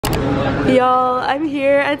Y'all, I'm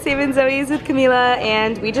here at Save and Zoe's with Camila,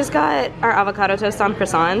 and we just got our avocado toast on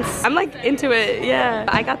croissants. I'm like into it, yeah.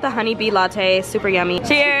 I got the honeybee latte, super yummy.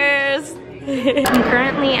 Cheers! I'm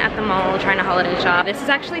currently at the mall trying to holiday shop. This is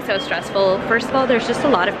actually so stressful. First of all, there's just a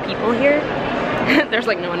lot of people here. There's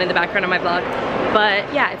like no one in the background of my vlog.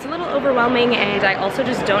 But yeah, it's a little overwhelming, and I also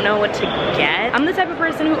just don't know what to get. I'm the type of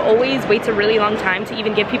person who always waits a really long time to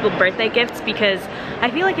even give people birthday gifts, because I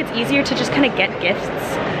feel like it's easier to just kind of get gifts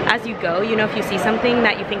as you go. You know, if you see something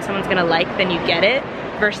that you think someone's gonna like, then you get it,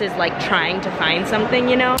 versus like trying to find something,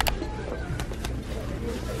 you know?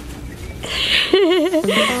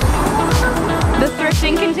 The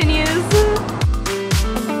thrifting continues.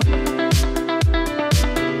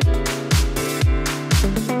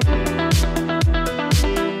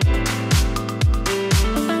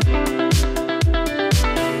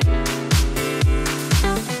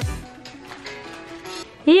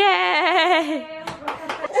 Yay!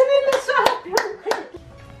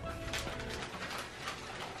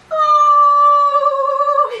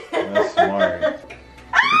 That's smart.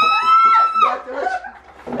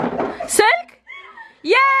 Silk?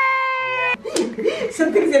 Yay!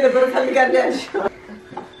 Something's in the book. Oh my goodness.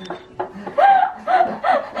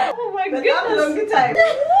 Long time.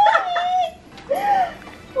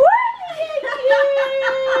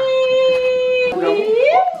 Oh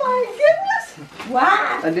my goodness.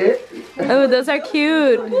 Wow. I did. Oh, those are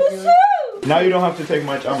cute. Now you don't have to take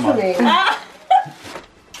much. I'm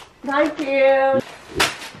Thank you.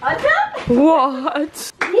 What?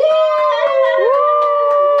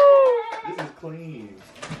 This is clean.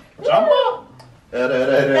 Jumbo.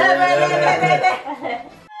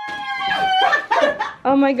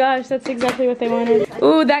 Oh my gosh, that's exactly what they wanted.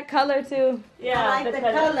 Ooh, that color too. Yeah, I like the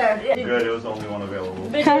color. Good, it was the only one available.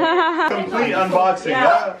 Complete unboxing,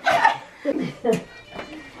 yeah.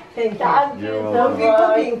 Thank you. You're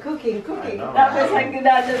welcome. Cooking. What are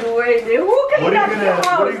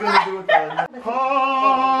you gonna do with that?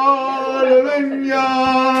 Hallelujah,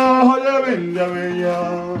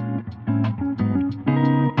 hallelujah.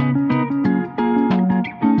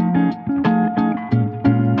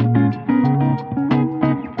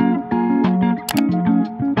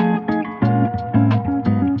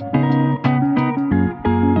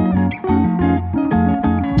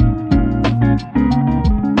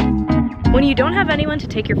 When you don't have anyone to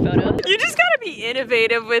take your photos, you just gotta be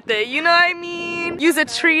innovative with it, you know what I mean? Use a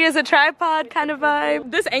tree as a tripod kind of vibe.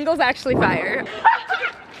 This angle's actually fire.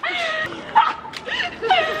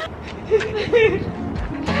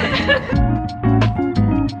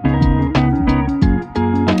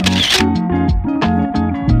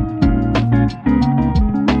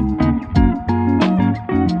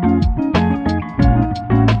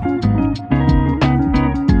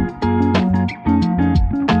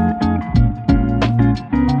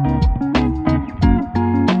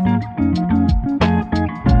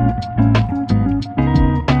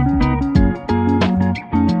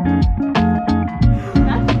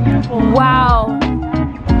 Wow.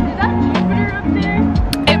 Is that Jupiter up there?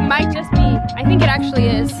 It might just be. I think it actually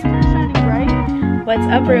is. Jupiter's shining bright. What's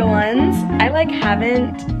up, real ones? I like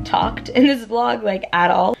haven't talked in this vlog like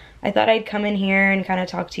at all. I thought I'd come in here and kind of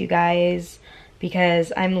talk to you guys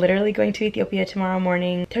because I'm literally going to Ethiopia tomorrow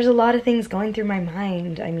morning. There's a lot of things going through my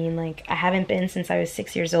mind. I mean, like, I haven't been since I was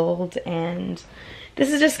 6 years old, and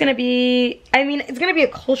this is just gonna be, I mean, it's gonna be a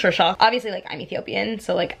culture shock. Obviously, like, I'm Ethiopian,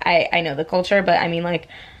 so like I know the culture, but I mean, like,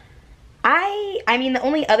 I mean, the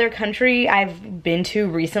only other country I've been to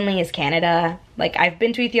recently is Canada. Like, I've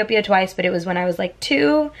been to Ethiopia twice, but it was when I was like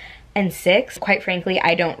 2 and 6. Quite frankly,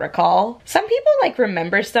 I don't recall. Some people like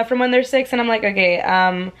remember stuff from when they're 6, and I'm like, okay,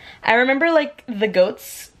 I remember like the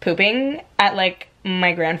goats pooping at like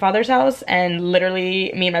my grandfather's house, and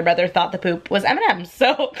literally me and my brother thought the poop was M&M's.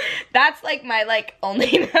 So that's like my like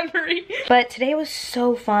only memory. But today was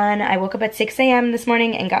so fun. I woke up at 6 a.m. this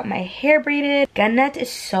morning and got my hair braided. Genet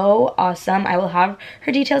is so awesome. I will have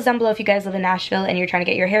her details down below if you guys live in Nashville and you're trying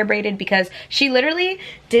to get your hair braided, because she literally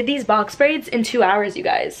did these box braids in 2 hours, you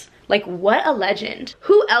guys. Like, what a legend.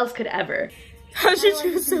 Who else could ever? How'd you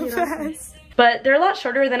choose so fast? But they're a lot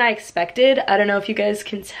shorter than I expected. I don't know if you guys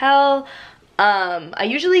can tell. I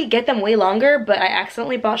usually get them way longer, but I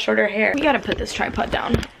accidentally bought shorter hair. We gotta put this tripod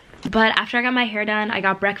down. But after I got my hair done, I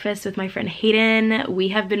got breakfast with my friend Hayden. We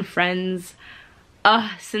have been friends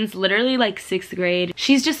since literally like 6th grade.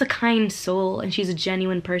 She's just a kind soul, and she's a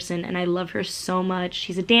genuine person, and I love her so much.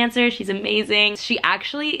 She's a dancer, she's amazing. She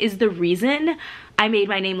actually is the reason I made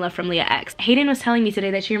my name Love from Liyax. Hayden was telling me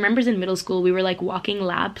today that she remembers in middle school we were like walking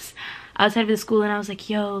laps outside of the school and I was like,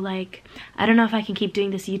 yo, like, I don't know if I can keep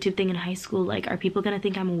doing this YouTube thing in high school. Like, are people gonna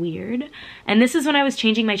think I'm weird? And this is when I was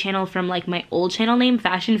changing my channel from like my old channel name,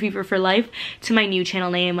 Fashion Fever for Life, to my new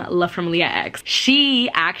channel name, lovefromliyax. She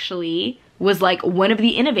actually was like one of the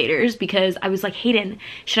innovators because I was like, Hayden,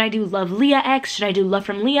 should I do Love Liya X? Should I do Love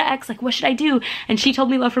from Liya X? Like, what should I do? And she told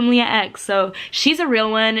me Love from Liya X. So she's a real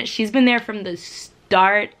one. She's been there from the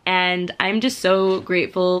start and I'm just so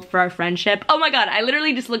grateful for our friendship. Oh my god, I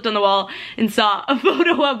literally just looked on the wall and saw a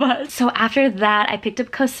photo of us. So after that, I picked up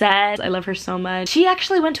Cosette. I love her so much. She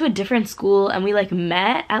actually went to a different school and we like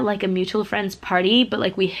met at like a mutual friend's party, but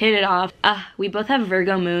like we hit it off. We both have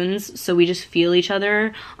Virgo moons, so we just feel each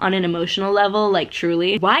other on an emotional level, like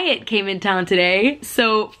truly. Wyatt came in town today,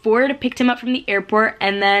 so Ford picked him up from the airport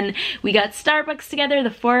and then we got Starbucks together, the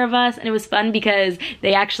four of us, and it was fun because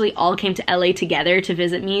they actually all came to LA together to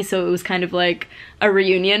visit me, so it was kind of like a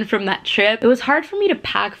reunion from that trip. It was hard for me to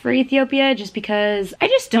pack for Ethiopia just because I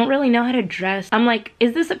just don't really know how to dress. I'm like,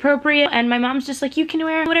 is this appropriate? And my mom's just like, you can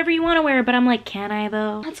wear whatever you want to wear, but I'm like, can I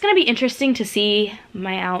though? It's gonna be interesting to see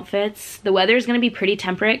my outfits. The weather is gonna be pretty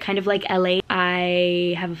temperate, kind of like LA.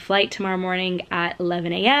 I have a flight tomorrow morning at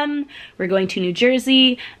 11 a.m. We're going to New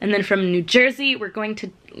Jersey, and then from New Jersey we're going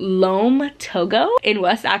to Lome, Togo in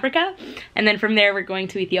West Africa, and then from there we're going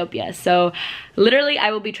to Ethiopia. So literally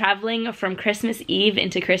I will be traveling from Christmas Eve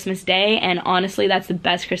into Christmas Day, and honestly that's the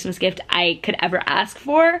best Christmas gift I could ever ask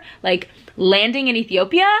for. Like, landing in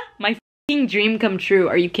Ethiopia, my f***ing dream come true.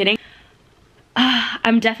 Are you kidding?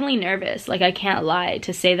 I'm definitely nervous, like I can't lie.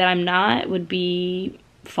 To say that I'm not would be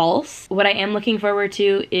false. What I am looking forward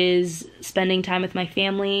to is spending time with my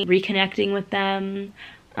family, reconnecting with them,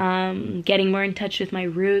 getting more in touch with my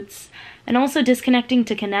roots, and also disconnecting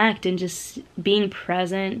to connect and just being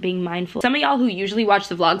present, being mindful. Some of y'all who usually watch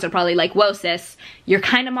the vlogs are probably like, whoa sis, you're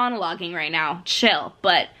kind of monologuing right now, chill.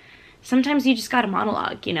 But sometimes you just gotta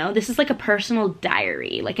monologue, you know? This is like a personal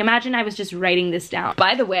diary. Like, imagine I was just writing this down.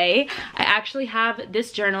 By the way, I actually have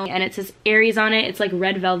this journal and it says Aries on it. It's like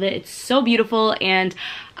red velvet. It's so beautiful, and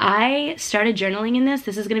I started journaling in this.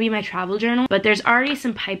 This is gonna be my travel journal, but there's already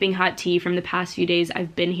some piping hot tea from the past few days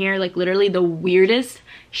I've been here. Like, literally the weirdest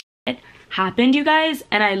shit happened, you guys,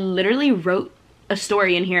 and I literally wrote a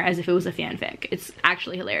story in here as if it was a fanfic. It's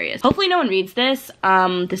actually hilarious. Hopefully no one reads this.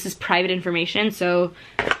 This is private information, so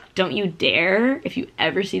don't you dare, if you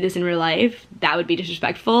ever see this in real life, that would be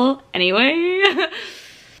disrespectful. Anyway,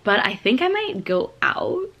 but I think I might go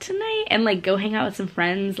out tonight and like go hang out with some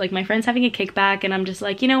friends. Like, my friend's having a kickback and I'm just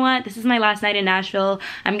like, you know what? This is my last night in Nashville.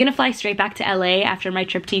 I'm gonna fly straight back to LA after my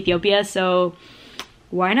trip to Ethiopia, so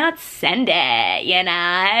why not send it, you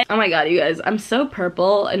know? Oh my god, you guys, I'm so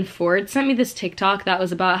purple, and Ford sent me this TikTok that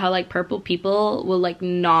was about how like purple people will like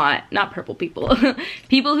not purple people,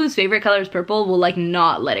 people whose favorite color is purple will like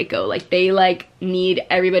not let it go. Like, they like need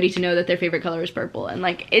everybody to know that their favorite color is purple, and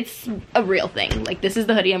like it's a real thing. Like, this is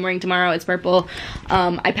the hoodie I'm wearing tomorrow, it's purple.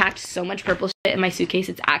 I packed so much purple shit in my suitcase,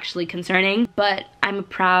 it's actually concerning, but I'm a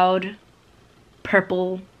proud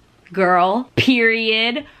purple girl,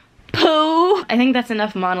 period. Poo! I think that's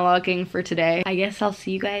enough monologuing for today. I guess I'll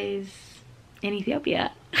see you guys in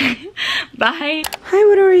Ethiopia. Bye! Hi,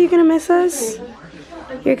 what are you gonna miss us?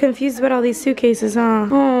 You're confused about all these suitcases, huh?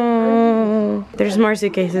 Oh, there's more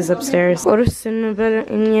suitcases upstairs. Bro, chill.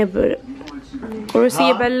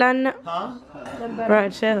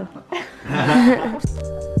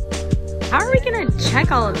 How are we gonna check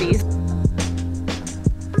all of these?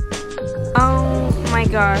 Oh my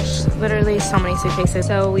gosh, literally so many suitcases.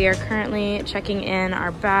 So we are currently checking in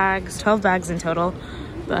our bags, 12 bags in total,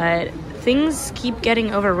 but things keep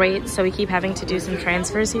getting overweight, so we keep having to do some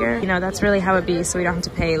transfers here. You know, that's really how it be, so we don't have to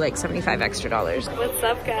pay like $75 extra. What's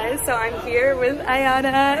up, guys? So I'm here with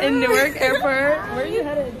Ayana in Newark Airport. Where are you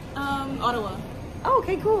headed? Ottawa. Oh,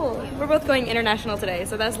 okay, cool. We're both going international today,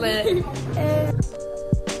 so that's lit.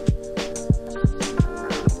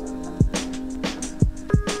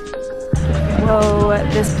 Whoa,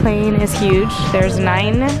 this plane is huge. There's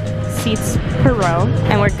 9 seats per row,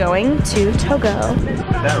 and we're going to Togo. Did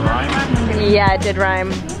that rhyme? Yeah, it did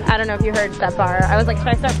rhyme. I don't know if you heard that bar. I was like, should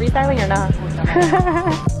I start freestyling or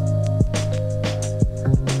not?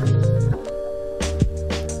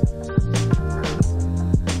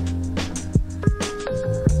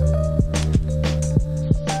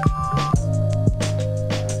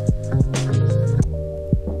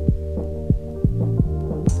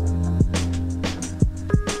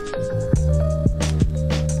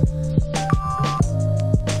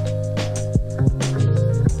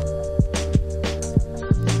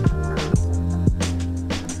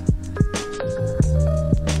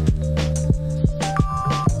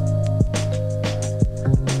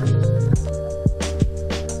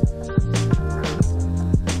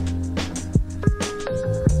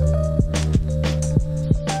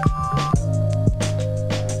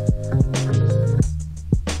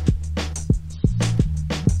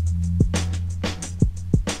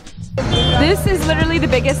 is literally the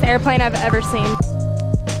biggest airplane I've ever seen.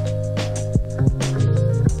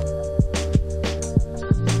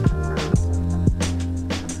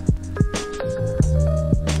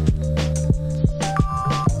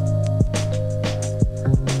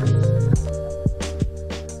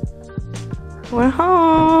 We're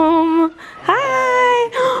home. Hi.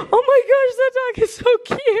 Oh my gosh, that dog is so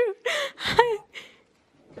cute. Hi.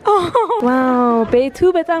 Oh wow,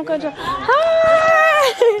 Betu betam konjo. Hi.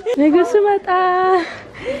 Negusu mata.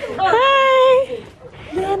 Hi.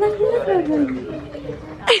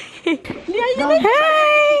 Hi.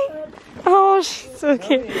 Oh, she's so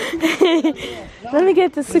cute. Let me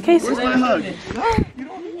get the suitcase. Where's my hug?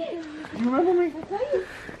 You remember me?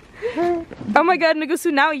 Oh my god,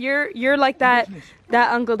 Negusu, now you're like that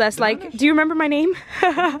uncle that's like, do you remember my name?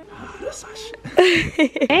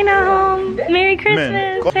 Hey Nahum, Merry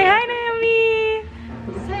Christmas. Say hi, Naomi.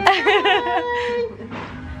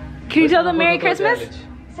 Can you tell them Merry Christmas?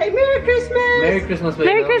 Say Merry Christmas. Merry Christmas, babe.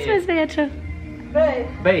 Merry Christmas, Beatrice.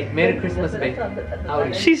 Babe, Merry Christmas, babe. How are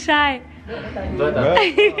you? She's shy.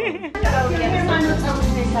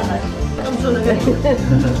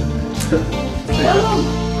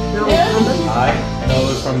 I know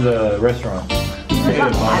it from the restaurant.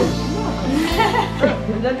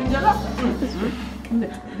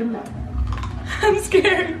 I'm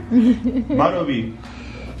scared. Manobi.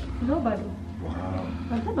 Nobody. Wow.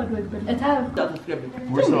 It's how.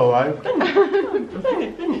 We're still alive?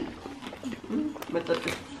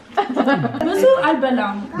 Buzu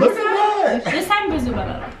albalam. Look at that! This time buzu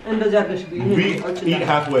balam. We eat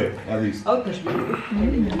halfway, at least.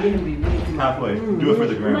 Halfway. Do it for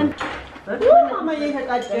the grandma.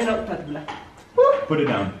 Put it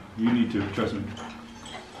down. You need to, trust me.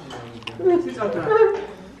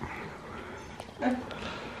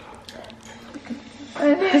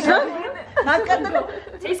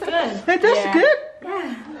 Tastes good. It tastes good.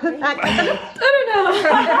 Yeah. I don't know.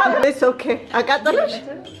 It's okay. አቃጠለሽ?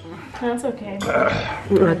 That's okay.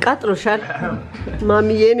 አቃጥሎሻል?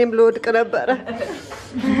 ማሚዬ እኔም ልወድቅ ነበረ።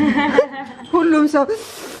 ሁሉም ሰው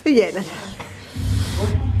እያለን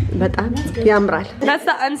በጣም ያምራል። That's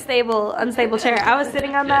the unstable chair. I was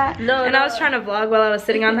sitting on that and I was trying to vlog while I was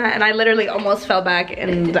sitting on that and I literally almost fell back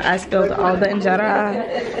and I spilled all the injera.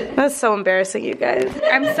 That's so embarrassing, you guys.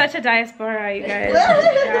 I'm such a diaspora, you guys.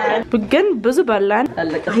 But good buzu ballan.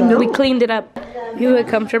 We cleaned it up. You look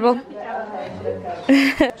comfortable.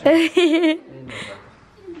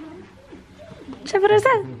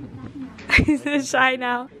 He's shy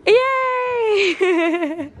now.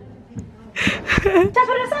 Yay!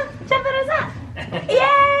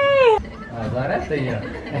 Yay!